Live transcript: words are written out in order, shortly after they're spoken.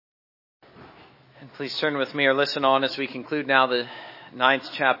Please turn with me or listen on as we conclude now the 9th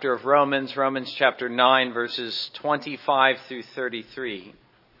chapter of Romans, Romans chapter 9, verses 25 through 33.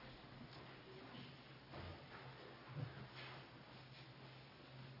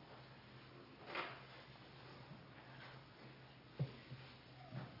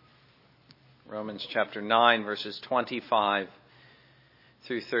 Romans chapter 9, verses 25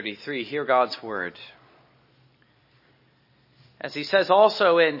 through 33. Hear God's word. As he says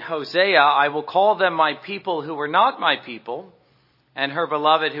also in Hosea, I will call them my people who were not my people, and her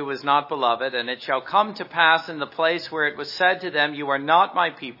beloved who was not beloved. And it shall come to pass in the place where it was said to them, you are not my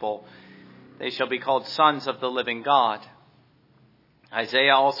people, they shall be called sons of the living God.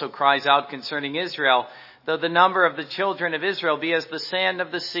 Isaiah also cries out concerning Israel, though the number of the children of Israel be as the sand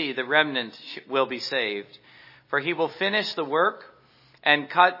of the sea, the remnant will be saved. For he will finish the work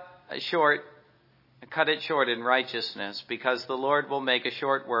and cut it short in righteousness, because the Lord will make a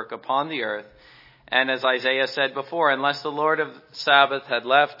short work upon the earth. And as Isaiah said before, unless the Lord of Sabbath had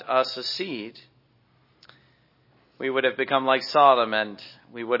left us a seed, we would have become like Sodom, and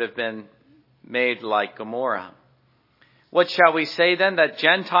we would have been made like Gomorrah. What shall we say then? That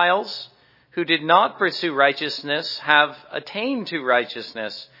Gentiles who did not pursue righteousness have attained to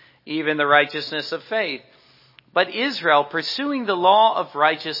righteousness, even the righteousness of faith. But Israel, pursuing the law of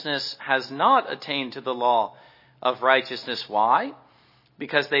righteousness, has not attained to the law of righteousness. Why?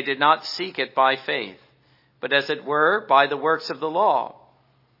 Because they did not seek it by faith, but as it were, by the works of the law.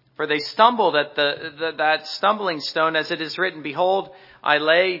 For they stumbled at that stumbling stone, as it is written, behold, I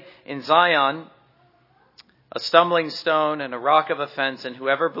lay in Zion a stumbling stone and a rock of offense, and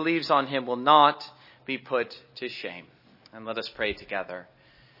whoever believes on him will not be put to shame. And let us pray together.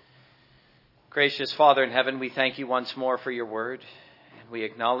 Gracious Father in heaven, we thank you once more for your word, and we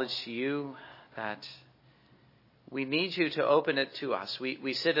acknowledge to you that we need you to open it to us.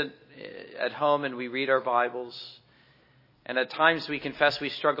 We sit at home and we read our Bibles, and at times we confess we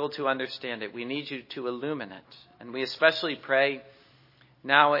struggle to understand it. We need you to illumine it, and we especially pray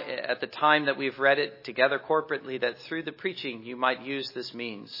now at the time that we've read it together corporately, that through the preaching you might use this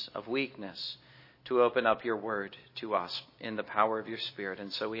means of weakness to open up your word to us in the power of your Spirit.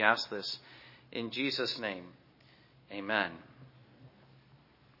 And so we ask this in Jesus' name, amen.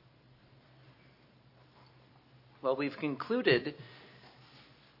 Well, we've concluded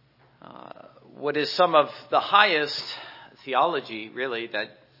what is some of the highest theology, really, that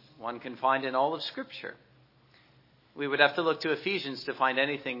one can find in all of Scripture. We would have to look to Ephesians to find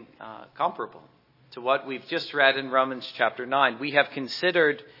anything comparable to what we've just read in Romans chapter 9. We have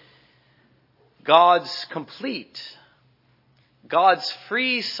considered God's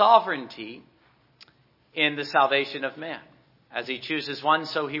free sovereignty in the salvation of man. As he chooses one,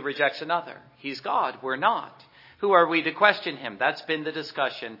 so he rejects another. He's God, we're not. Who are we to question him? That's been the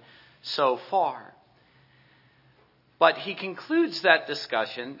discussion so far. But he concludes that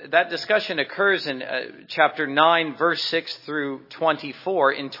discussion. That discussion occurs in chapter 9, verse 6 through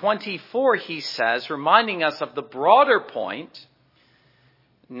 24. In 24, he says, reminding us of the broader point,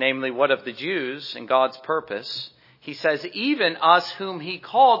 namely what of the Jews and God's purpose, he says, even us whom he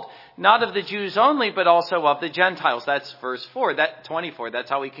called, not of the Jews only, but also of the Gentiles. That's verse 24. That's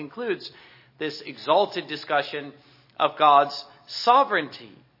how he concludes this exalted discussion of God's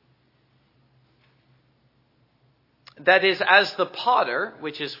sovereignty. That is, as the potter,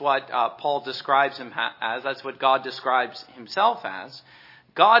 which is what Paul describes him as, that's what God describes himself as,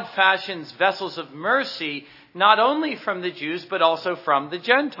 God fashions vessels of mercy not only from the Jews, but also from the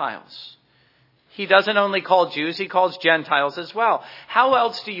Gentiles. He doesn't only call Jews, he calls Gentiles as well. How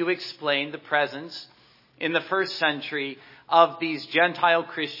else do you explain the presence in the first century of these Gentile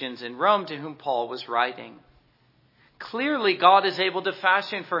Christians in Rome to whom Paul was writing? Clearly, God is able to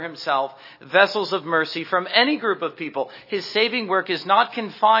fashion for himself vessels of mercy from any group of people. His saving work is not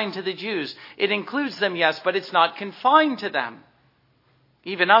confined to the Jews. It includes them, yes, but it's not confined to them.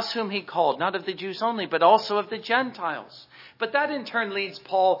 Even us whom he called, not of the Jews only, but also of the Gentiles. But that in turn leads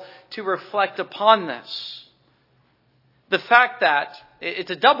Paul to reflect upon this. The fact that, it's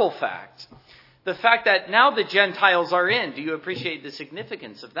a double fact. The fact that now the Gentiles are in. Do you appreciate the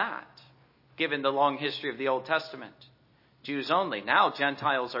significance of that? Given the long history of the Old Testament. Jews only. Now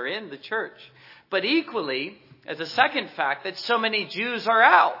Gentiles are in the church. But equally, as a second fact, that so many Jews are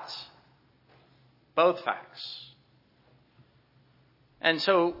out. Both facts. And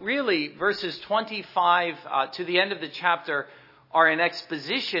so really, verses 25 to the end of the chapter are an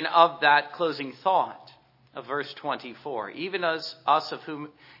exposition of that closing thought of verse 24. Even as us of whom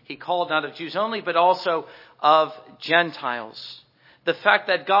he called, not of Jews only, but also of Gentiles. The fact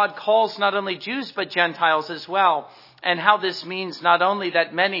that God calls not only Jews but Gentiles as well, and how this means not only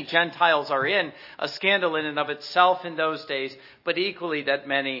that many Gentiles are in, a scandal in and of itself in those days, but equally that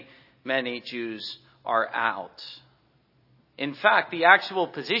many Jews are out. In fact, the actual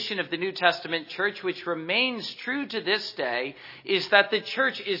position of the New Testament church, which remains true to this day, is that the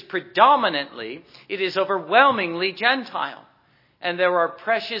church is predominantly, it is overwhelmingly Gentile. And there are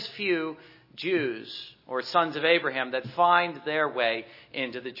precious few Jews or sons of Abraham that find their way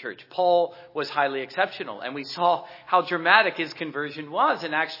into the church. Paul was highly exceptional, and we saw how dramatic his conversion was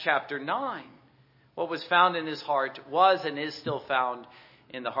in Acts chapter 9. What was found in his heart was and is still found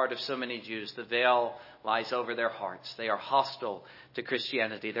in the heart of so many Jews. The veil lies over their hearts. They are hostile to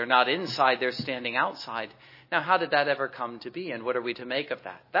Christianity. They're not inside, they're standing outside. Now, how did that ever come to be, and what are we to make of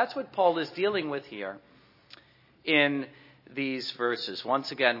that? That's what Paul is dealing with here in these verses.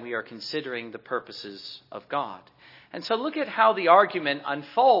 Once again, we are considering the purposes of God. And so look at how the argument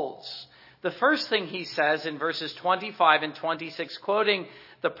unfolds. The first thing he says in verses 25 and 26, quoting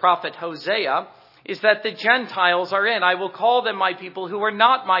the prophet Hosea, is that the Gentiles are in. I will call them my people who are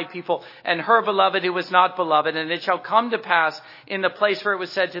not my people, and her beloved who was not beloved. And it shall come to pass in the place where it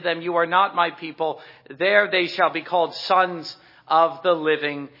was said to them, you are not my people, there they shall be called sons of the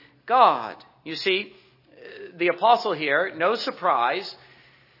living God. You see, the apostle here, no surprise,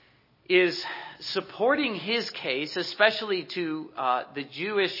 is supporting his case, especially to the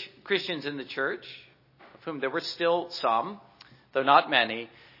Jewish Christians in the church, of whom there were still some, though not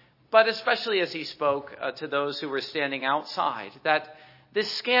many, but especially as he spoke to those who were standing outside, that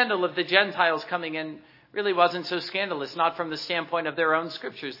this scandal of the Gentiles coming in really wasn't so scandalous, not from the standpoint of their own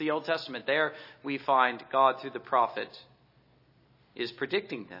scriptures, the Old Testament. There we find God through the prophet is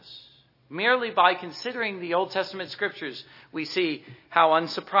predicting this. Merely by considering the Old Testament scriptures, we see how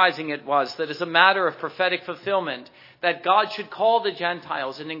unsurprising it was that as a matter of prophetic fulfillment, that God should call the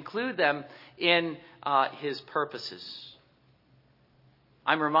Gentiles and include them in his purposes.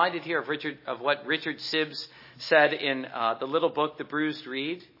 I'm reminded here of what Richard Sibbes said in the little book, The Bruised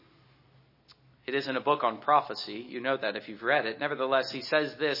Reed. It isn't a book on prophecy. You know that if you've read it. Nevertheless, he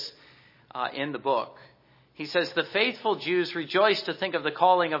says this in the book. He says, the faithful Jews rejoice to think of the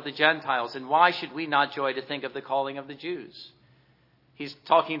calling of the Gentiles, and why should we not joy to think of the calling of the Jews? He's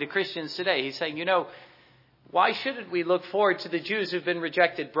talking to Christians today. He's saying, why shouldn't we look forward to the Jews who've been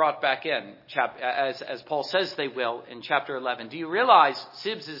rejected, brought back in, as Paul says they will in chapter 11? Do you realize,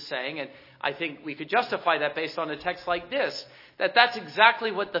 Sibbes is saying, and I think we could justify that based on a text like this, that that's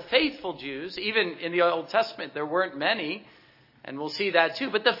exactly what the faithful Jews, even in the Old Testament, there weren't many, and we'll see that too,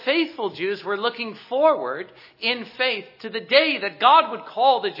 but the faithful Jews were looking forward in faith to the day that God would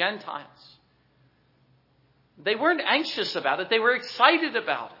call the Gentiles. They weren't anxious about it, they were excited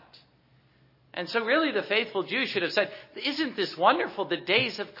about it. And so really the faithful Jews should have said, isn't this wonderful? The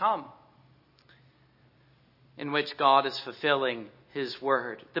days have come in which God is fulfilling his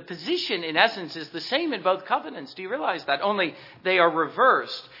word. The position, in essence, is the same in both covenants. Do you realize that? Only they are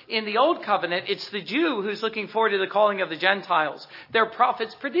reversed. In the old covenant, it's the Jew who's looking forward to the calling of the Gentiles. Their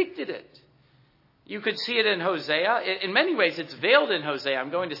prophets predicted it. You could see it in Hosea. In many ways, it's veiled in Hosea.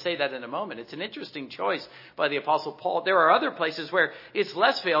 I'm going to say that in a moment. It's an interesting choice by the Apostle Paul. There are other places where it's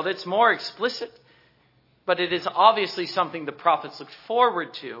less veiled. It's more explicit. But it is obviously something the prophets looked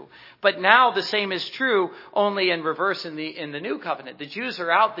forward to. But now the same is true, only in reverse in the new covenant. The Jews are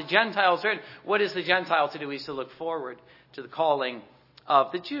out, the Gentiles are in. What is the Gentile to do? He's to look forward to the calling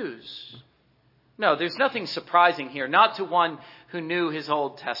of the Jews. No, there's nothing surprising here, not to one who knew his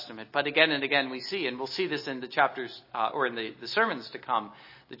Old Testament. But again and again we see, and we'll see this in the chapters, or in the sermons to come,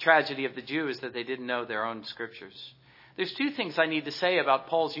 the tragedy of the Jews that they didn't know their own scriptures. There's two things I need to say about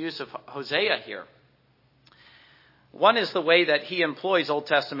Paul's use of Hosea here. One is the way that he employs Old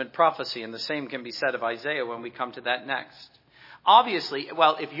Testament prophecy, and the same can be said of Isaiah when we come to that next. Obviously,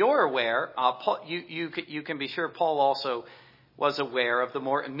 well, if you're aware, you can be sure Paul also was aware of the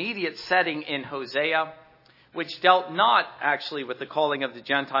more immediate setting in Hosea, which dealt not actually with the calling of the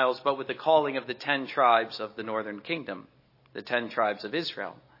Gentiles, but with the calling of the 10 tribes of the northern kingdom, the 10 tribes of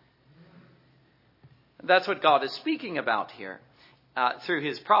Israel. That's what God is speaking about here through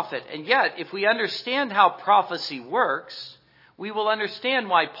his prophet. And yet, if we understand how prophecy works, we will understand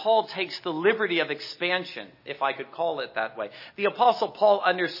why Paul takes the liberty of expansion, if I could call it that way. The Apostle Paul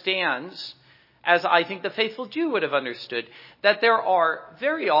understands, as I think the faithful Jew would have understood, that there are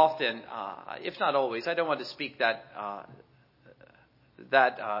very often, if not always, I don't want to speak that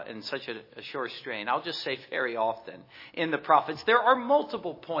in such a short strain. I'll just say very often in the prophets, there are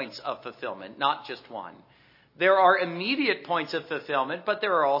multiple points of fulfillment, not just one. There are immediate points of fulfillment, but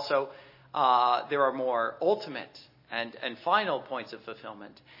there are also there are more ultimate and final points of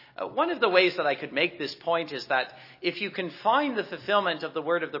fulfillment. One of the ways that I could make this point is that if you confine the fulfillment of the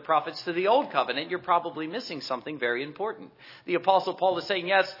word of the prophets to the Old Covenant, you're probably missing something very important. The Apostle Paul is saying,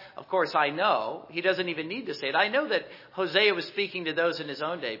 yes, of course, I know. He doesn't even need to say it. I know that Hosea was speaking to those in his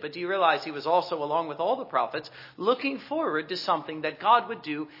own day, but do you realize he was also, along with all the prophets, looking forward to something that God would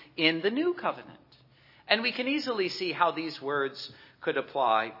do in the New Covenant? And we can easily see how these words could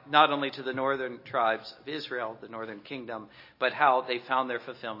apply not only to the northern tribes of Israel, the northern kingdom, but how they found their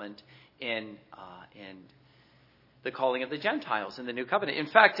fulfillment in the calling of the Gentiles in the New Covenant. In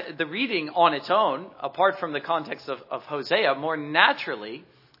fact, the reading on its own, apart from the context of Hosea, more naturally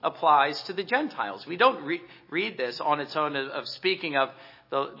applies to the Gentiles. We don't read this on its own of speaking of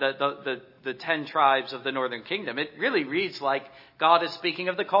the 10 tribes of the northern kingdom. It really reads like God is speaking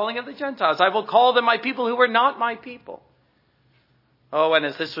of the calling of the Gentiles. I will call them my people who were not my people. Oh, and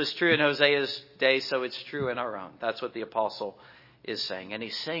as this was true in Hosea's day, so it's true in our own. That's what the apostle is saying. And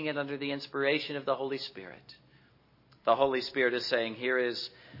he's saying it under the inspiration of the Holy Spirit. The Holy Spirit is saying, here is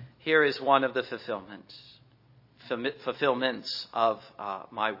one of the fulfillments of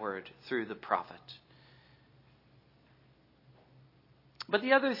my word through the prophet. But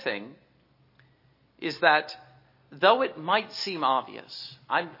the other thing is that though it might seem obvious,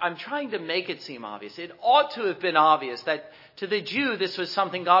 I'm trying to make it seem obvious. It ought to have been obvious that to the Jew, this was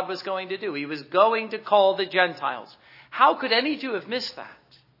something God was going to do. He was going to call the Gentiles. How could any Jew have missed that?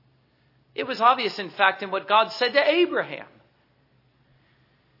 It was obvious, in fact, in what God said to Abraham.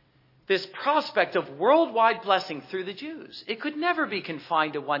 This prospect of worldwide blessing through the Jews. It could never be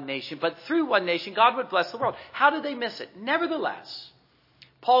confined to one nation, but through one nation, God would bless the world. How did they miss it? Nevertheless,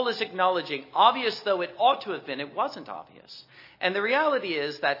 Paul is acknowledging, obvious though it ought to have been, it wasn't obvious. And the reality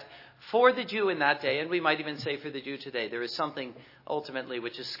is that for the Jew in that day, and we might even say for the Jew today, there is something ultimately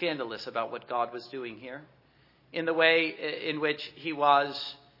which is scandalous about what God was doing here, in the way in which he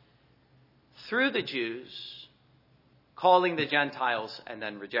was, through the Jews, calling the Gentiles and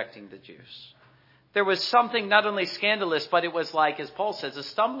then rejecting the Jews. There was something not only scandalous, but it was like, as Paul says, a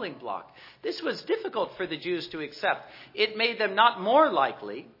stumbling block. This was difficult for the Jews to accept. It made them not more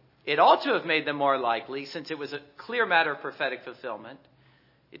likely. It ought to have made them more likely, since it was a clear matter of prophetic fulfillment.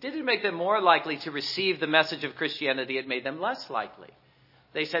 It didn't make them more likely to receive the message of Christianity. It made them less likely.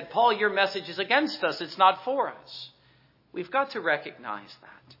 They said, Paul, your message is against us. It's not for us. We've got to recognize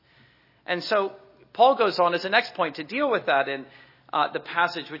that. And so Paul goes on as the next point to deal with that in the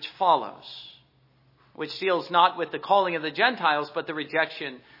passage which follows, which deals not with the calling of the Gentiles, but the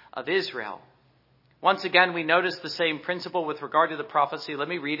rejection of Israel. Once again, we notice the same principle with regard to the prophecy. Let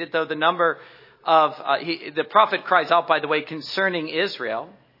me read it, though. The number of, the prophet cries out, by the way, concerning Israel.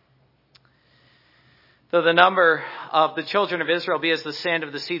 Though the number of the children of Israel be as the sand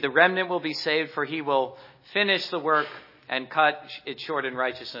of the sea, the remnant will be saved, for he will finish the work and cut it short in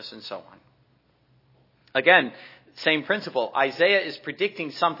righteousness, and so on. Again, same principle. Isaiah is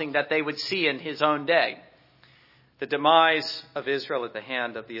predicting something that they would see in his own day. The demise of Israel at the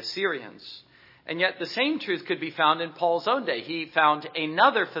hand of the Assyrians. And yet the same truth could be found in Paul's own day. He found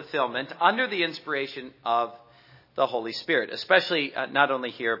another fulfillment under the inspiration of the Holy Spirit, especially not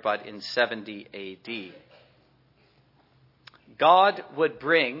only here, but in 70 AD. God would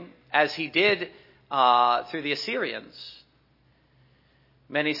bring, as he did through the Assyrians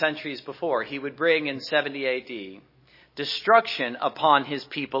many centuries before, he would bring in 70 AD destruction upon his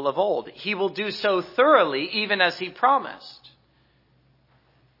people of old. He will do so thoroughly, even as he promised.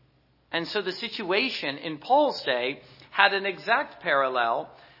 And so the situation in Paul's day had an exact parallel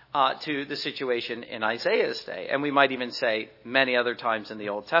to the situation in Isaiah's day. And we might even say many other times in the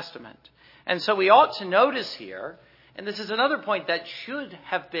Old Testament. And so we ought to notice here, and this is another point that should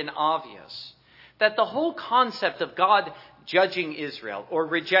have been obvious, that the whole concept of God judging Israel or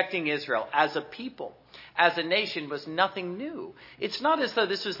rejecting Israel as a people, as a nation, was nothing new. It's not as though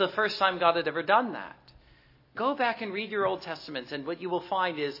this was the first time God had ever done that. Go back and read your Old Testaments, and what you will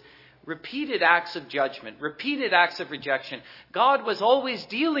find is repeated acts of judgment, repeated acts of rejection. God was always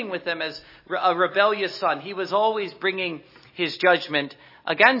dealing with them as a rebellious son. He was always bringing his judgment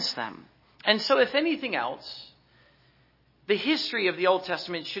against them. And so if anything else, the history of the Old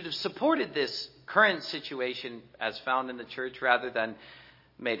Testament should have supported this current situation as found in the church rather than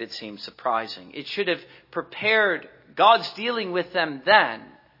made it seem surprising. It should have prepared, God's dealing with them then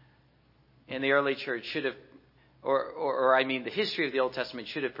in the early church should have, the history of the Old Testament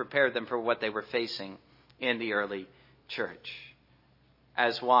should have prepared them for what they were facing in the early church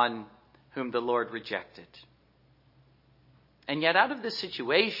as one whom the Lord rejected. And yet out of this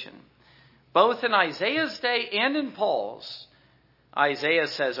situation, both in Isaiah's day and in Paul's, Isaiah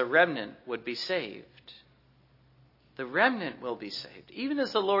says a remnant would be saved. The remnant will be saved. Even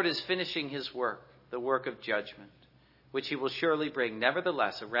as the Lord is finishing his work, the work of judgment, which he will surely bring,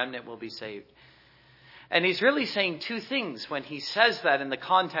 nevertheless, a remnant will be saved. And he's really saying two things when he says that in the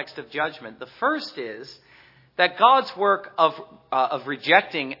context of judgment. The first is that God's work of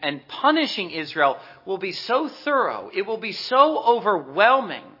rejecting and punishing Israel will be so thorough, it will be so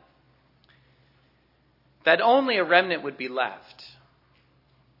overwhelming, that only a remnant would be left.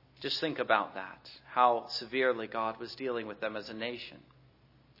 Just think about that, how severely God was dealing with them as a nation.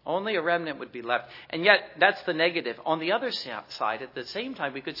 Only a remnant would be left. And yet, that's the negative. On the other side, at the same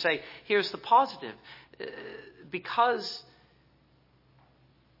time, we could say, here's the positive. Because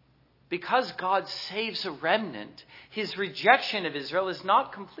God saves a remnant, his rejection of Israel is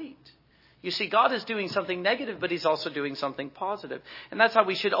not complete. You see, God is doing something negative, but he's also doing something positive. And that's how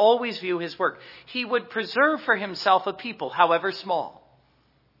we should always view his work. He would preserve for himself a people, however small.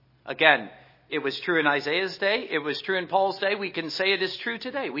 Again, it was true in Isaiah's day. It was true in Paul's day. We can say it is true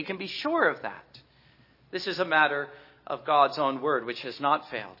today. We can be sure of that. This is a matter of God's own word, which has not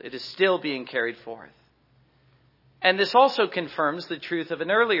failed. It is still being carried forth. And this also confirms the truth of an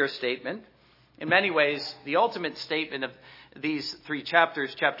earlier statement. In many ways, the ultimate statement of these three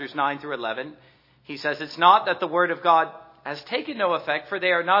chapters, chapters 9 through 11, he says, it's not that the word of God has taken no effect, for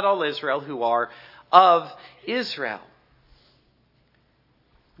they are not all Israel who are of Israel.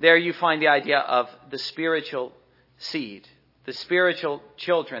 There you find the idea of the spiritual seed, the spiritual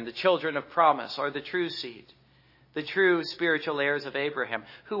children, the children of promise, or the true seed, the true spiritual heirs of Abraham.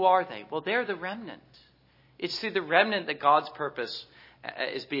 Who are they? Well, they're the remnant. It's through the remnant that God's purpose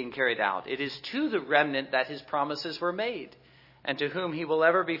is being carried out. It is to the remnant that his promises were made, and to whom he will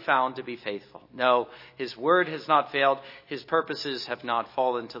ever be found to be faithful. No, his word has not failed. His purposes have not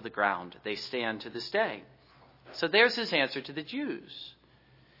fallen to the ground. They stand to this day. So there's his answer to the Jews.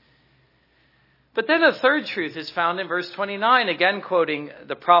 But then a third truth is found in verse 29, again quoting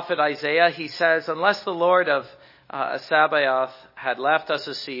the prophet Isaiah. He says, unless the Lord of Sabaoth had left us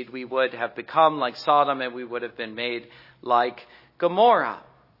a seed, we would have become like Sodom, and we would have been made like Gomorrah.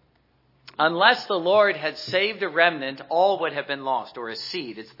 Unless the Lord had saved a remnant, all would have been lost, or a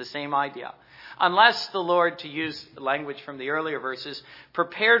seed. It's the same idea. Unless the Lord, to use language from the earlier verses,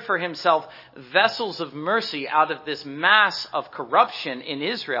 prepared for himself vessels of mercy out of this mass of corruption in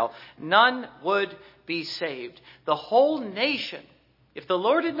Israel, none would be saved. The whole nation, if the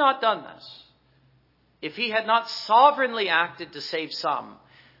Lord had not done this, if he had not sovereignly acted to save some,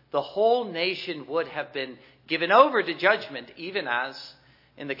 the whole nation would have been given over to judgment, even as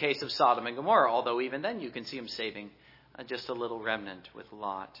in the case of Sodom and Gomorrah, although even then you can see him saving just a little remnant with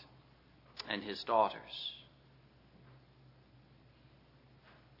Lot and his daughters.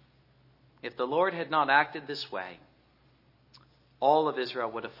 If the Lord had not acted this way, all of Israel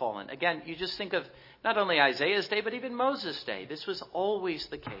would have fallen. Again, you just think of not only Isaiah's day, but even Moses' day. This was always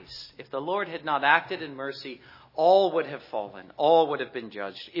the case. If the Lord had not acted in mercy, all would have fallen. All would have been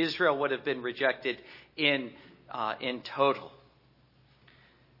judged. Israel would have been rejected in total.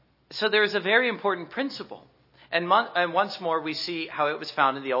 So there is a very important principle. And once more, we see how it was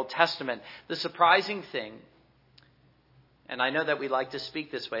found in the Old Testament. The surprising thing, and I know that we like to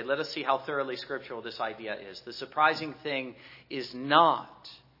speak this way, let us see how thoroughly scriptural this idea is. The surprising thing is not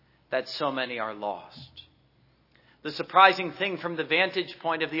that so many are lost. The surprising thing from the vantage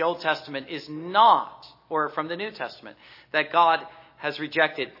point of the Old Testament is not, or from the New Testament, that God has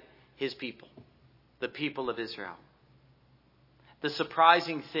rejected his people, the people of Israel. The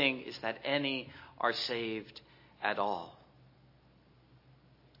surprising thing is that any are saved at all.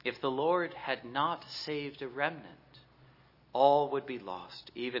 If the Lord had not saved a remnant, all would be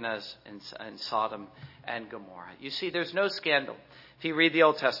lost, even as in Sodom and Gomorrah. You see, there's no scandal. If you read the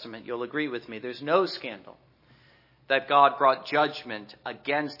Old Testament, you'll agree with me. There's no scandal that God brought judgment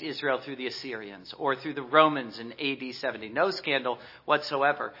against Israel through the Assyrians or through the Romans in AD 70. No scandal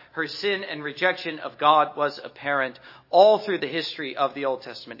whatsoever. Her sin and rejection of God was apparent all through the history of the Old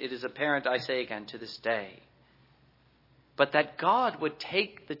Testament. It is apparent, I say again, to this day. But that God would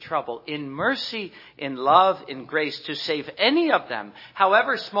take the trouble in mercy, in love, in grace to save any of them,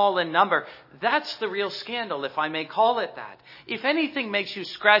 however small in number, that's the real scandal, if I may call it that. If anything makes you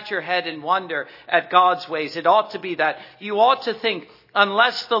scratch your head and wonder at God's ways, it ought to be that. You ought to think,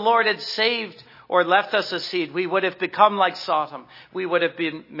 unless the Lord had saved or left us a seed, we would have become like Sodom. We would have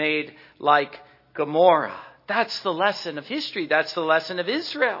been made like Gomorrah. That's the lesson of history. That's the lesson of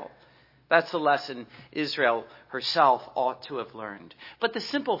Israel. That's the lesson Israel herself ought to have learned. But the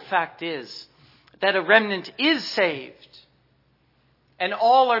simple fact is that a remnant is saved, and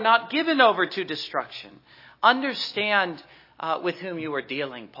all are not given over to destruction. Understand with whom you are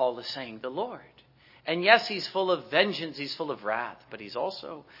dealing, Paul is saying, the Lord. And yes, he's full of vengeance, he's full of wrath, but he's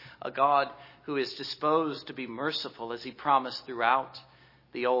also a God who is disposed to be merciful, as he promised throughout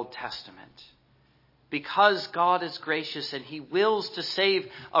the Old Testament. Because God is gracious and he wills to save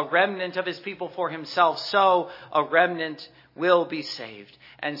a remnant of his people for himself, so a remnant will be saved.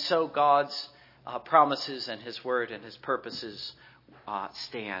 And so God's promises and his word and his purposes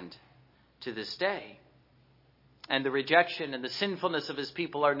stand to this day. And the rejection and the sinfulness of his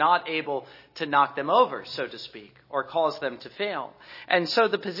people are not able to knock them over, so to speak, or cause them to fail. And so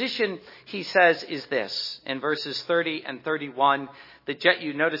the position, he says, is this. In verses 30 and 31,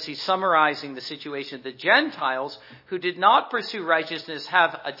 you notice he's summarizing the situation. The Gentiles who did not pursue righteousness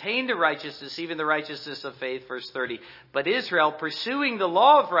have attained to righteousness, even the righteousness of faith, verse 30. But Israel, pursuing the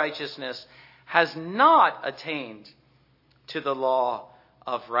law of righteousness, has not attained to the law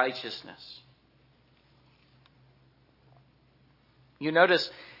of righteousness. You notice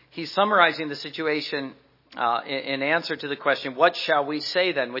he's summarizing the situation in answer to the question, what shall we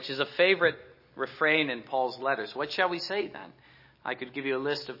say then? Which is a favorite refrain in Paul's letters. What shall we say then? I could give you a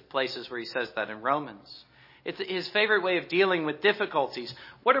list of places where he says that in Romans. It's his favorite way of dealing with difficulties.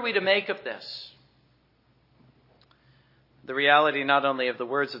 What are we to make of this? The reality not only of the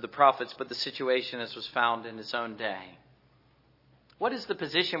words of the prophets, but the situation as was found in his own day. What is the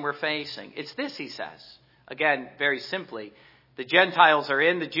position we're facing? It's this, he says. Again, very simply, the Gentiles are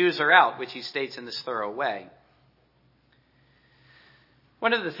in, the Jews are out, which he states in this thorough way.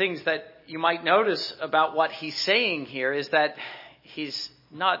 One of the things that you might notice about what he's saying here is that he's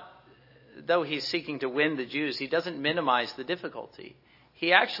not, though he's seeking to win the Jews, he doesn't minimize the difficulty.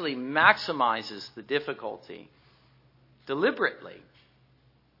 He actually maximizes the difficulty deliberately.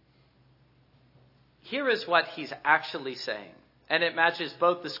 Here is what he's actually saying, and it matches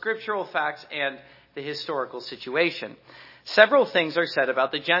both the scriptural facts and the historical situation. Several things are said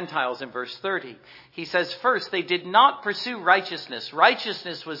about the Gentiles in verse 30. He says, first, they did not pursue righteousness.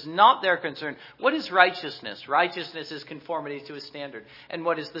 Righteousness was not their concern. What is righteousness? Righteousness is conformity to a standard. And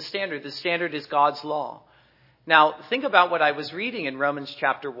what is the standard? The standard is God's law. Now, think about what I was reading in Romans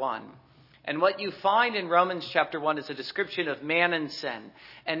chapter 1. And what you find in Romans chapter 1 is a description of man and sin.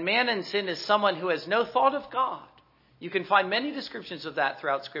 And man and sin is someone who has no thought of God. You can find many descriptions of that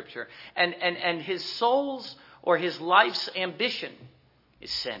throughout Scripture. And his soul's or his life's ambition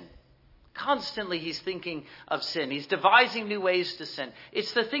is sin. Constantly he's thinking of sin. He's devising new ways to sin.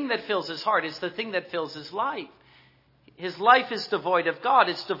 It's the thing that fills his heart. It's the thing that fills his life. His life is devoid of God.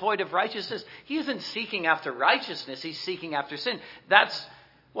 It's devoid of righteousness. He isn't seeking after righteousness. He's seeking after sin. That's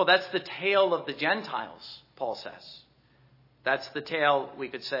the tale of the Gentiles, Paul says. That's the tale, we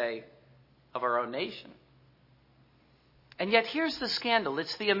could say, of our own nation. And yet here's the scandal.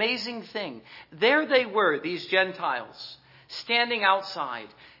 It's the amazing thing. There they were, these Gentiles, standing outside,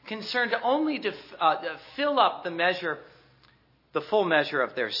 concerned only to fill up the full measure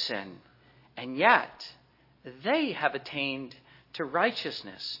of their sin. And yet they have attained to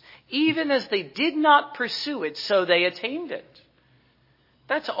righteousness. Even as they did not pursue it, so they attained it.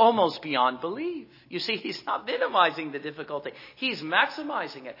 That's almost beyond belief. You see, he's not minimizing the difficulty. He's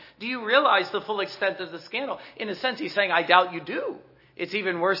maximizing it. Do you realize the full extent of the scandal? In a sense, he's saying, I doubt you do. It's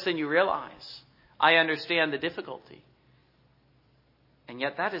even worse than you realize. I understand the difficulty. And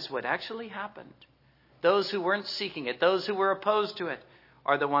yet that is what actually happened. Those who weren't seeking it, those who were opposed to it,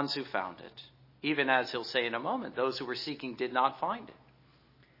 are the ones who found it. Even as he'll say in a moment, those who were seeking did not find it.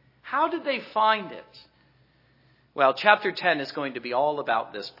 How did they find it? Well, chapter 10 is going to be all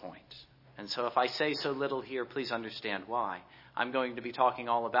about this point. And so if I say so little here, please understand why. I'm going to be talking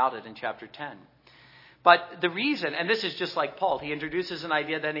all about it in chapter 10. But the reason, and this is just like Paul, he introduces an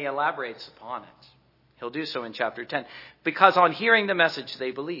idea, then he elaborates upon it. He'll do so in chapter 10. Because on hearing the message,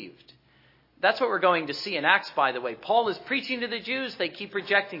 they believed. That's what we're going to see in Acts, by the way. Paul is preaching to the Jews, they keep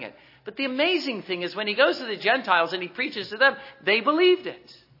rejecting it. But the amazing thing is when he goes to the Gentiles and he preaches to them, they believed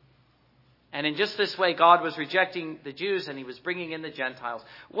it. And in just this way, God was rejecting the Jews and he was bringing in the Gentiles.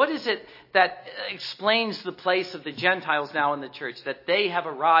 What is it that explains the place of the Gentiles now in the church? That they have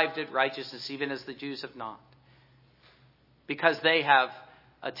arrived at righteousness even as the Jews have not. Because they have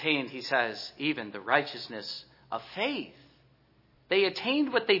attained, he says, even the righteousness of faith. They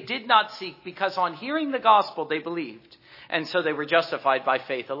attained what they did not seek because on hearing the gospel they believed. And so they were justified by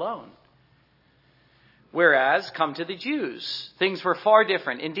faith alone. Whereas, come to the Jews, things were far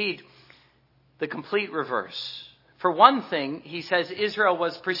different. Indeed, the complete reverse. For one thing, he says Israel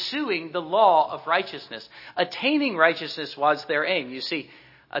was pursuing the law of righteousness. Attaining righteousness was their aim. You see,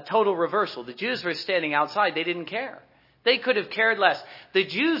 a total reversal. The Jews were standing outside. They didn't care. They could have cared less. The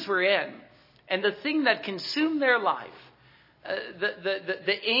Jews were in. And the thing that consumed their life,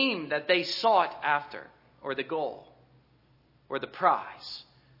 the aim that they sought after, or the goal, or the prize,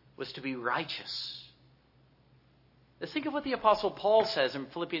 was to be righteous. Let's think of what the Apostle Paul says in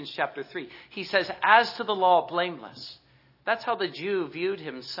Philippians chapter 3. He says, as to the law, blameless. That's how the Jew viewed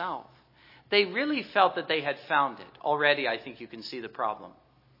himself. They really felt that they had found it. Already, I think you can see the problem.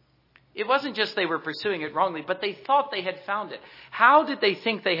 It wasn't just they were pursuing it wrongly, but they thought they had found it. How did they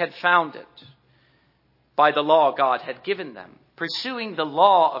think they had found it? By the law God had given them, pursuing the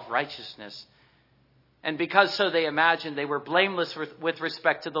law of righteousness. And because so they imagined they were blameless with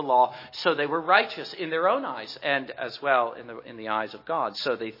respect to the law, so they were righteous in their own eyes and as well in the eyes of God,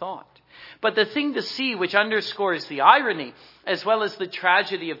 so they thought. But the thing to see, which underscores the irony as well as the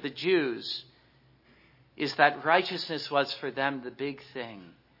tragedy of the Jews, is that righteousness was for them the big thing.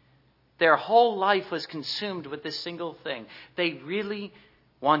 Their whole life was consumed with this single thing. They really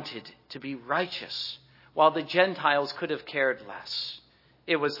wanted to be righteous, while the Gentiles could have cared less.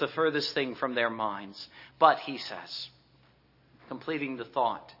 It was the furthest thing from their minds. But, he says, completing the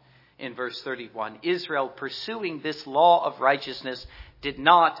thought in verse 31, Israel, pursuing this law of righteousness, did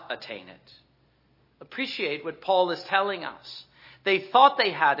not attain it. Appreciate what Paul is telling us. They thought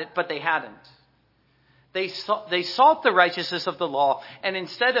they had it, but they hadn't. They sought the righteousness of the law, and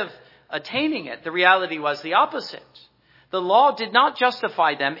instead of attaining it, the reality was the opposite. The law did not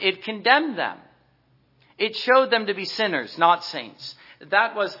justify them, it condemned them. It showed them to be sinners, not saints.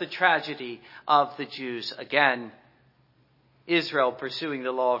 That was the tragedy of the Jews. Again, Israel, pursuing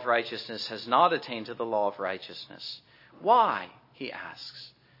the law of righteousness, has not attained to the law of righteousness. Why, he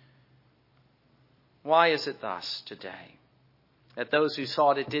asks. Why is it thus today? That those who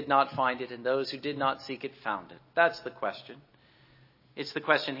sought it did not find it, and those who did not seek it found it. That's the question. It's the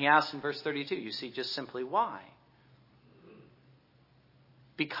question he asks in verse 32. You see just simply why.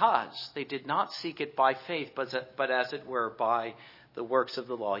 Because they did not seek it by faith, but as it were by the works of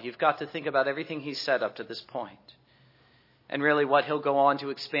the law. You've got to think about everything he's said up to this point. And really what he'll go on to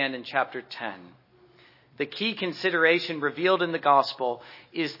expand in chapter 10. The key consideration revealed in the gospel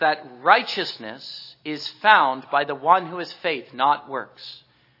is that righteousness is found by the one who has faith, not works.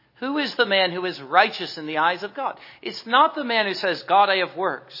 Who is the man who is righteous in the eyes of God? It's not the man who says, God, I have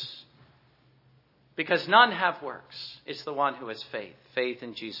works. Because none have works. It's the one who has faith. Faith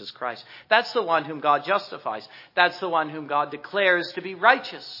in Jesus Christ. That's the one whom God justifies. That's the one whom God declares to be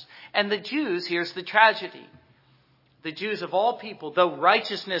righteous. And the Jews, here's the tragedy. The Jews of all people, though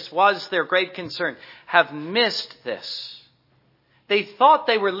righteousness was their great concern, have missed this. They thought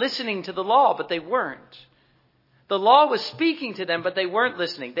they were listening to the law, but they weren't. The law was speaking to them, but they weren't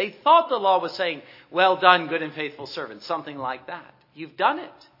listening. They thought the law was saying, well done, good and faithful servant, something like that. You've done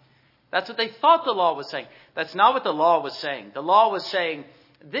it. That's what they thought the law was saying. That's not what the law was saying. The law was saying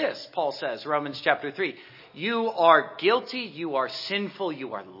this, Paul says, Romans chapter 3. You are guilty, you are sinful,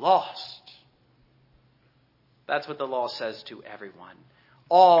 you are lost. That's what the law says to everyone.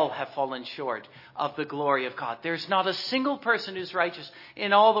 All have fallen short of the glory of God. There's not a single person who's righteous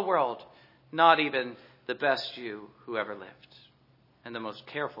in all the world, not even the best Jew who ever lived, and the most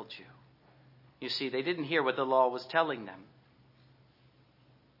careful Jew. You see, they didn't hear what the law was telling them.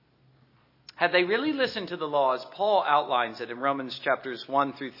 Had they really listened to the law, as Paul outlines it in Romans chapters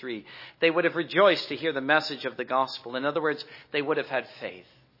 1 through 3, they would have rejoiced to hear the message of the gospel. In other words, they would have had faith.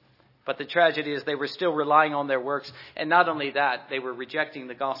 But the tragedy is they were still relying on their works. And not only that, they were rejecting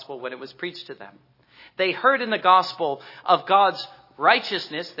the gospel when it was preached to them. They heard in the gospel of God's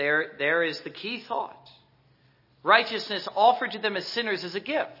righteousness. There is the key thought. Righteousness offered to them as sinners is a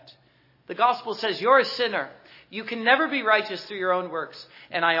gift. The gospel says, you're a sinner. You can never be righteous through your own works.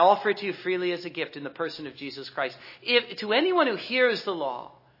 And I offer it to you freely as a gift in the person of Jesus Christ. If to anyone who hears the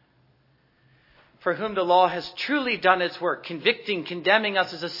law, for whom the law has truly done its work, convicting, condemning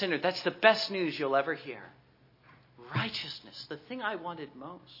us as a sinner, that's the best news you'll ever hear. Righteousness, the thing I wanted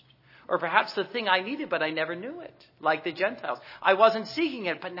most. Or perhaps the thing I needed, but I never knew it. Like the Gentiles. I wasn't seeking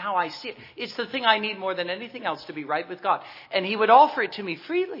it, but now I see it. It's the thing I need more than anything else to be right with God. And he would offer it to me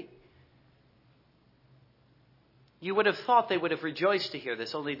freely. You would have thought they would have rejoiced to hear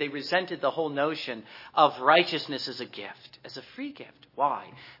this, only they resented the whole notion of righteousness as a gift, as a free gift. Why?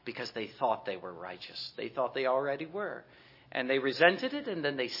 Because they thought they were righteous. They thought they already were. And they resented it, and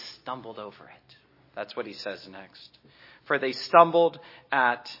then they stumbled over it. That's what he says next. For they stumbled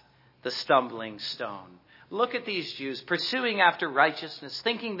at the stumbling stone. Look at these Jews pursuing after righteousness,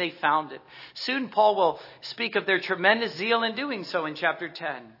 thinking they found it. Soon Paul will speak of their tremendous zeal in doing so in chapter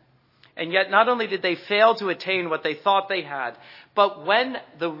 10. And yet not only did they fail to attain what they thought they had, but when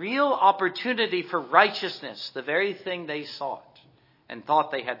the real opportunity for righteousness, the very thing they sought and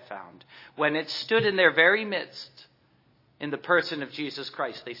thought they had found, when it stood in their very midst, in the person of Jesus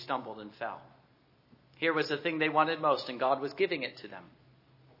Christ, they stumbled and fell. Here was the thing they wanted most, and God was giving it to them.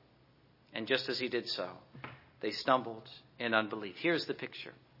 And just as he did so, they stumbled in unbelief. Here's the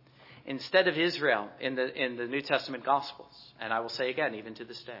picture. Instead of Israel in the New Testament Gospels, and I will say again, even to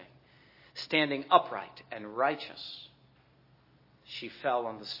this day, standing upright and righteous, she fell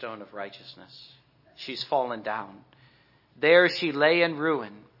on the stone of righteousness. She's fallen down. There she lay in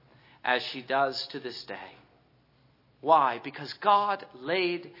ruin, as she does to this day. Why? Because God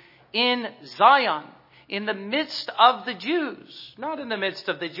laid in Zion, in the midst of the Jews, not in the midst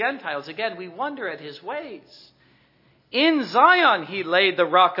of the Gentiles. Again, we wonder at his ways. In Zion, he laid the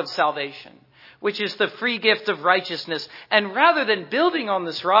rock of salvation, which is the free gift of righteousness. And rather than building on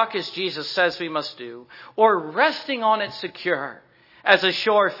this rock, as Jesus says we must do, or resting on it secure as a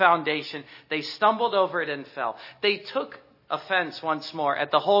sure foundation, they stumbled over it and fell. They took offense once more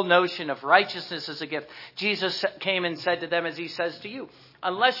at the whole notion of righteousness as a gift. Jesus came and said to them, as he says to you,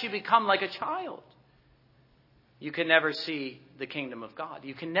 unless you become like a child, you can never see the kingdom of God.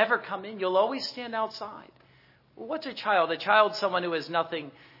 You can never come in. You'll always stand outside. Well, what's a child? A child, someone who has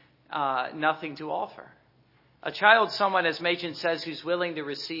nothing to offer. A child, someone, as Machen says, who's willing to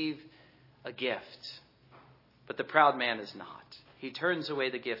receive a gift. But the proud man is not. He turns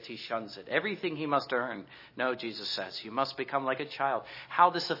away the gift. He shuns it. Everything he must earn. No, Jesus says, you must become like a child. How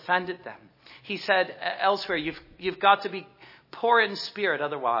this offended them. He said elsewhere, you've got to be poor in spirit.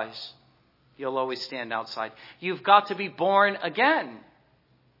 Otherwise, you'll always stand outside. You've got to be born again.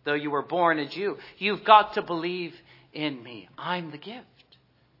 Though you were born a Jew. You've got to believe in me. I'm the gift.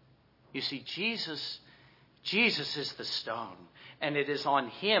 You see, Jesus is the stone. And it is on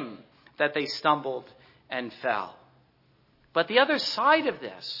him that they stumbled and fell. But the other side of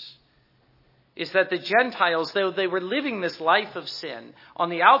this is that the Gentiles, though they were living this life of sin on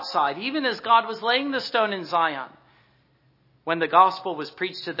the outside, even as God was laying the stone in Zion, when the gospel was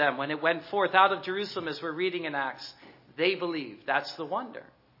preached to them, when it went forth out of Jerusalem, as we're reading in Acts, they believed. That's the wonder.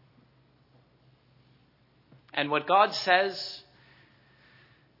 And what God says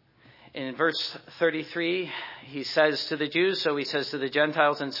in verse 33, he says to the Jews, so he says to the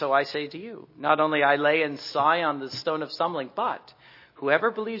Gentiles, and so I say to you, not only I lay and sigh on the stone of stumbling, but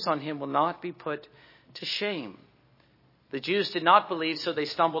whoever believes on him will not be put to shame. The Jews did not believe, so they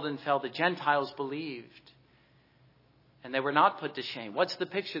stumbled and fell. The Gentiles believed, and they were not put to shame. What's the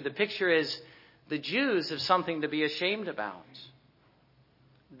picture? The picture is the Jews have something to be ashamed about.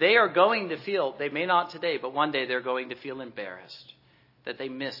 They are going to feel, they may not today, but one day they're going to feel embarrassed that they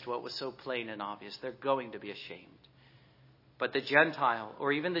missed what was so plain and obvious. They're going to be ashamed. But the Gentile,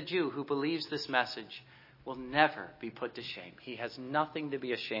 or even the Jew who believes this message, will never be put to shame. He has nothing to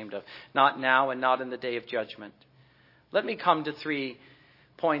be ashamed of, not now and not in the day of judgment. Let me come to 3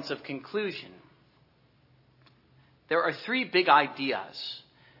 points of conclusion. There are 3 big ideas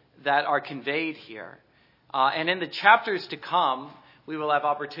that are conveyed here. And in the chapters to come, we will have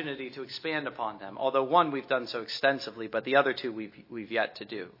opportunity to expand upon them. Although one we've done so extensively, but the other 2 we've yet to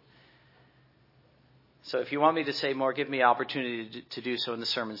do. So if you want me to say more, give me opportunity to do so in the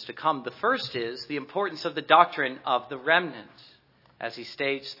sermons to come. The first is the importance of the doctrine of the remnant, as he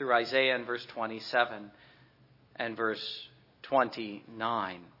states through Isaiah in verse 27 and verse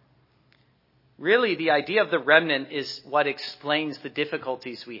 29. Really, the idea of the remnant is what explains the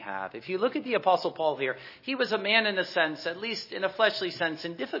difficulties we have. If you look at the Apostle Paul here, he was a man in a sense, at least in a fleshly sense,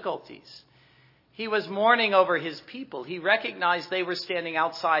 in difficulties. He was mourning over his people. He recognized they were standing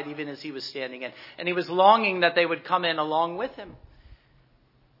outside even as he was standing in. And he was longing that they would come in along with him.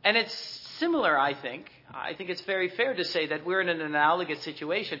 And it's similar, I think. I think it's very fair to say that we're in an analogous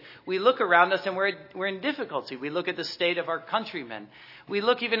situation. We look around us and we're in difficulty. We look at the state of our countrymen. We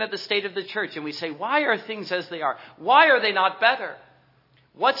look even at the state of the church and we say, why are things as they are? Why are they not better?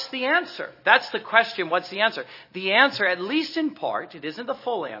 What's the answer? That's the question. What's the answer? The answer, at least in part, it isn't the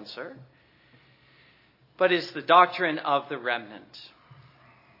full answer, but is the doctrine of the remnant.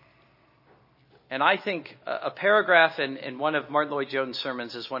 And I think a paragraph in one of Martin Lloyd-Jones'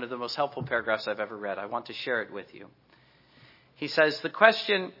 sermons is one of the most helpful paragraphs I've ever read. I want to share it with you. He says,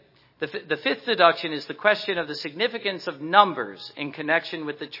 the fifth deduction is the question of the significance of numbers in connection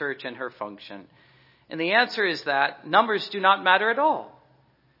with the church and her function. And the answer is that numbers do not matter at all.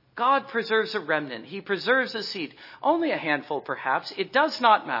 God preserves a remnant. He preserves a seed. Only a handful, perhaps. It does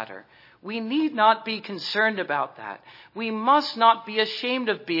not matter. We need not be concerned about that. We must not be ashamed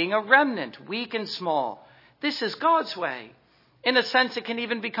of being a remnant, weak and small. This is God's way. In a sense, it can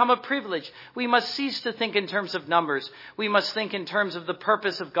even become a privilege. We must cease to think in terms of numbers. We must think in terms of the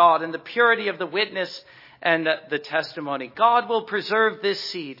purpose of God and the purity of the witness and the testimony. God will preserve this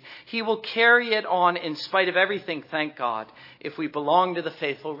seed. He will carry it on in spite of everything, thank God, if we belong to the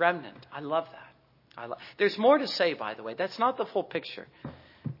faithful remnant. I love that. There's more to say, by the way. That's not the full picture.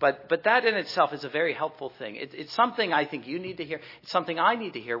 But that in itself is a very helpful thing. It's something I think you need to hear. It's something I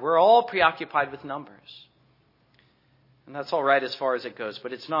need to hear. We're all preoccupied with numbers. And that's all right as far as it goes,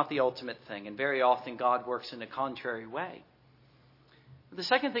 but it's not the ultimate thing. And very often God works in a contrary way. The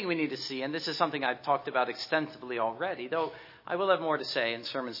second thing we need to see, and this is something I've talked about extensively already, though I will have more to say in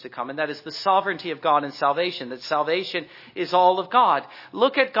sermons to come, and that is the sovereignty of God in salvation, that salvation is all of God.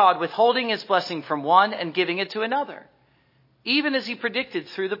 Look at God withholding his blessing from one and giving it to another. Even as he predicted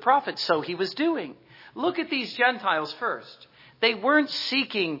through the prophets, so he was doing. Look at these Gentiles first. They weren't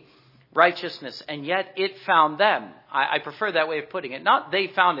seeking righteousness, and yet it found them. I prefer that way of putting it. Not they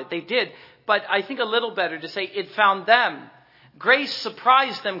found it, they did, but I think a little better to say it found them. Grace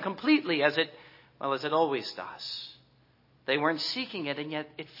surprised them completely, as it always does. They weren't seeking it, and yet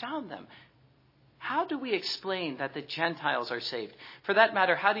it found them. How do we explain that the Gentiles are saved? For that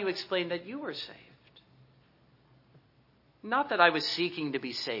matter, how do you explain that you were saved? Not that I was seeking to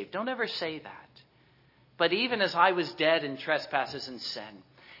be saved. Don't ever say that. But even as I was dead in trespasses and sin,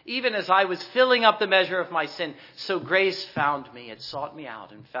 even as I was filling up the measure of my sin, so grace found me. It sought me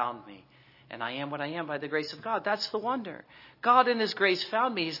out and found me. And I am what I am by the grace of God. That's the wonder. God in his grace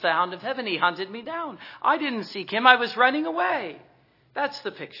found me. He's the hound of heaven. He hunted me down. I didn't seek him. I was running away. That's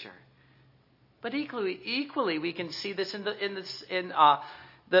the picture. But equally, we can see this in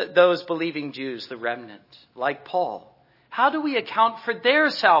those believing Jews, the remnant, like Paul. How do we account for their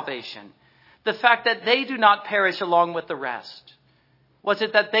salvation? The fact that they do not perish along with the rest. Was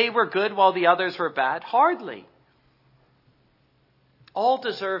it that they were good while the others were bad? Hardly. All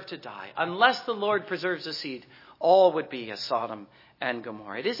deserve to die. Unless the Lord preserves the seed, all would be as Sodom and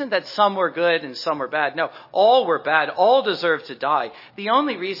Gomorrah. It isn't that some were good and some were bad. No, all were bad. All deserve to die. The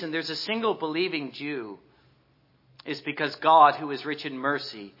only reason there's a single believing Jew is because God, who is rich in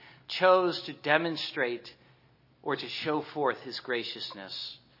mercy, chose to demonstrate or to show forth his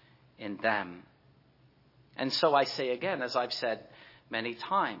graciousness in them. And so I say again, as I've said many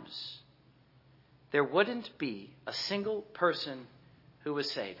times, there wouldn't be a single person who was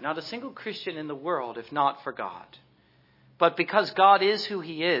saved, not a single Christian in the world, if not for God. But because God is who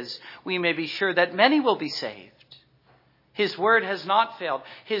he is, we may be sure that many will be saved. His word has not failed.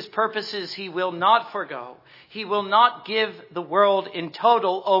 His purposes he will not forgo. He will not give the world in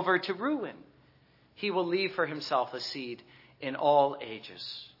total over to ruin. He will leave for himself a seed in all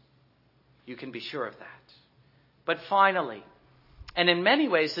ages. You can be sure of that. But finally, and in many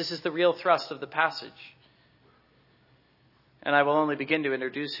ways this is the real thrust of the passage, and I will only begin to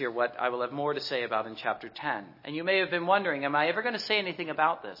introduce here what I will have more to say about in chapter 10. And you may have been wondering, am I ever going to say anything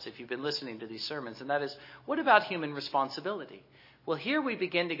about this if you've been listening to these sermons? And that is, what about human responsibility? Well, here we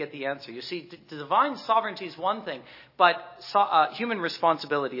begin to get the answer. You see, divine sovereignty is one thing, but human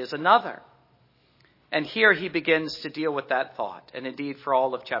responsibility is another. And here he begins to deal with that thought. And indeed, for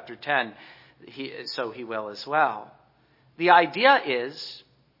all of chapter 10, he will as well. The idea is,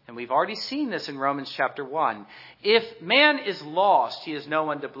 and we've already seen this in Romans chapter 1, if man is lost, he has no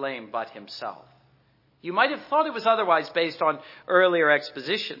one to blame but himself. You might have thought it was otherwise based on earlier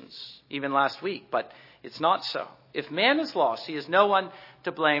expositions, even last week, but it's not so. If man is lost, he has no one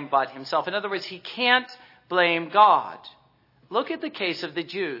to blame but himself. In other words, he can't blame God. Look at the case of the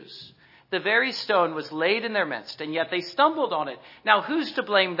Jews. The very stone was laid in their midst, and yet they stumbled on it. Now, who's to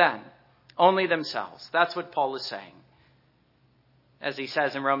blame then? Only themselves. That's what Paul is saying. As he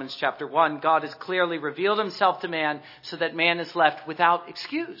says in Romans chapter 1, God has clearly revealed himself to man so that man is left without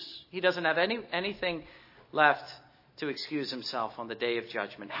excuse. He doesn't have anything left to excuse himself on the day of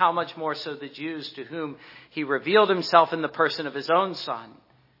judgment. How much more so the Jews, to whom he revealed himself in the person of his own Son.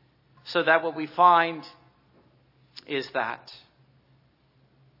 So that what we find is that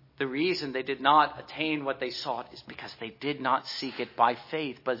the reason they did not attain what they sought is because they did not seek it by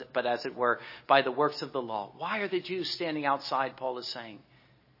faith, but as it were, by the works of the law. Why are the Jews standing outside, Paul is saying?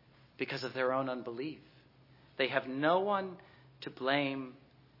 Because of their own unbelief. They have no one to blame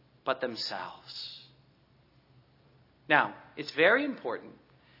but themselves. Now, it's very important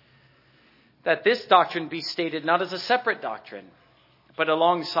that this doctrine be stated not as a separate doctrine, but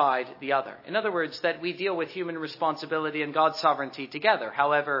alongside the other. In other words, that we deal with human responsibility and God's sovereignty together,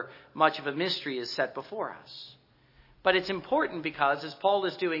 however much of a mystery is set before us. But it's important because, as Paul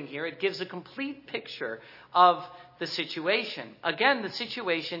is doing here, it gives a complete picture of the situation. Again, the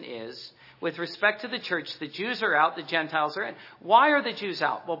situation is, with respect to the church, the Jews are out, the Gentiles are in. Why are the Jews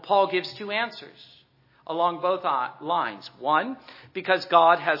out? Well, Paul gives two answers. along both lines. One, because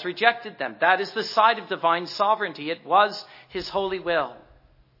God has rejected them. That is the side of divine sovereignty. It was his holy will.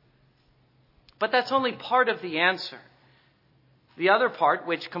 But that's only part of the answer. The other part,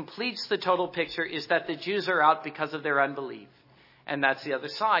 which completes the total picture, is that the Jews are out because of their unbelief. And that's the other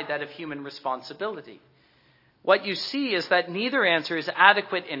side, that of human responsibility. What you see is that neither answer is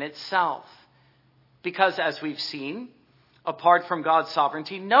adequate in itself. Because, as we've seen, apart from God's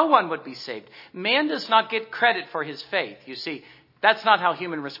sovereignty, no one would be saved. Man does not get credit for his faith. You see, that's not how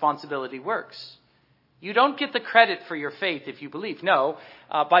human responsibility works. You don't get the credit for your faith if you believe. No,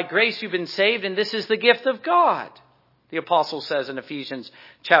 by grace you've been saved, and this is the gift of God, the apostle says in Ephesians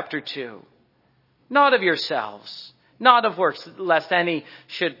chapter 2. Not of yourselves, not of works, lest any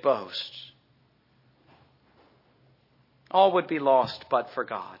should boast. All would be lost but for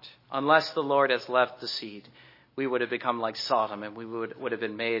God. Unless the Lord has left the seed, we would have become like Sodom, and we would have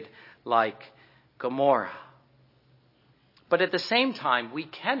been made like Gomorrah. But at the same time, we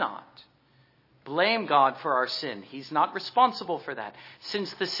cannot blame God for our sin. He's not responsible for that,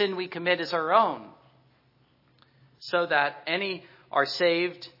 since the sin we commit is our own. So that any are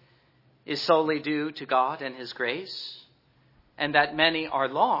saved is solely due to God and his grace, and that many are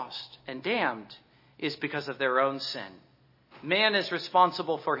lost and damned is because of their own sin. Man is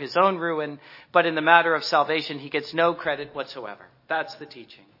responsible for his own ruin, but in the matter of salvation, he gets no credit whatsoever. That's the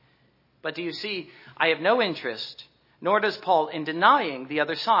teaching. But do you see, I have no interest, nor does Paul, in denying the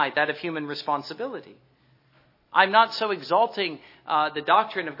other side, that of human responsibility. I'm not so exalting the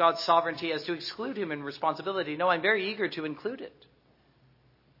doctrine of God's sovereignty as to exclude human responsibility. No, I'm very eager to include it.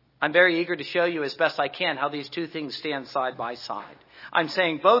 I'm very eager to show you as best I can how these two things stand side by side. I'm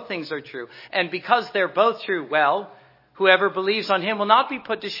saying both things are true. And because they're both true, well, whoever believes on him will not be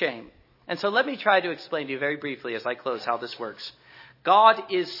put to shame. And so let me try to explain to you very briefly as I close how this works. God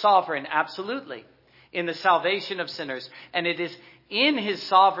is sovereign, absolutely, in the salvation of sinners. And it is in his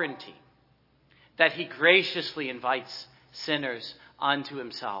sovereignty that he graciously invites sinners unto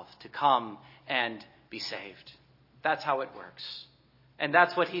himself to come and be saved. That's how it works. And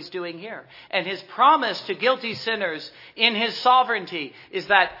that's what he's doing here. And his promise to guilty sinners in his sovereignty is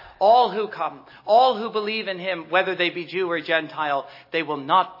that all who come, all who believe in him, whether they be Jew or Gentile, they will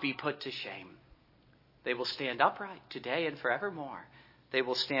not be put to shame. They will stand upright today and forevermore. They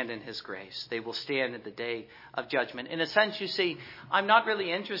will stand in his grace. They will stand in the day of judgment. In a sense, you see, I'm not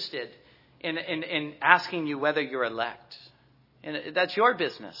really interested in asking you whether you're elect. And that's your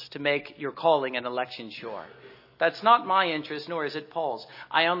business to make your calling and election sure. That's not my interest, nor is it Paul's.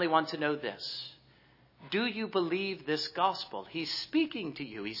 I only want to know this. Do you believe this gospel? He's speaking to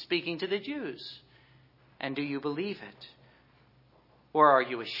you. He's speaking to the Jews. And do you believe it? Or are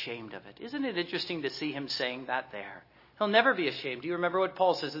you ashamed of it? Isn't it interesting to see him saying that there? He'll never be ashamed. Do you remember what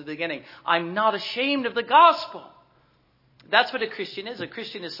Paul says at the beginning? I'm not ashamed of the gospel. That's what a Christian is. A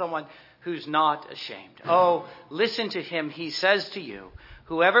Christian is someone who's not ashamed. Oh, listen to him. He says to you,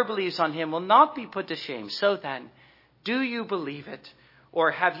 whoever believes on him will not be put to shame. So then, do you believe it?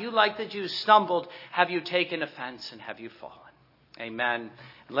 Or have you, like the Jews, stumbled? Have you taken offense and have you fallen? Amen.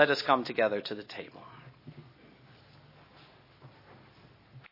 Let us come together to the table.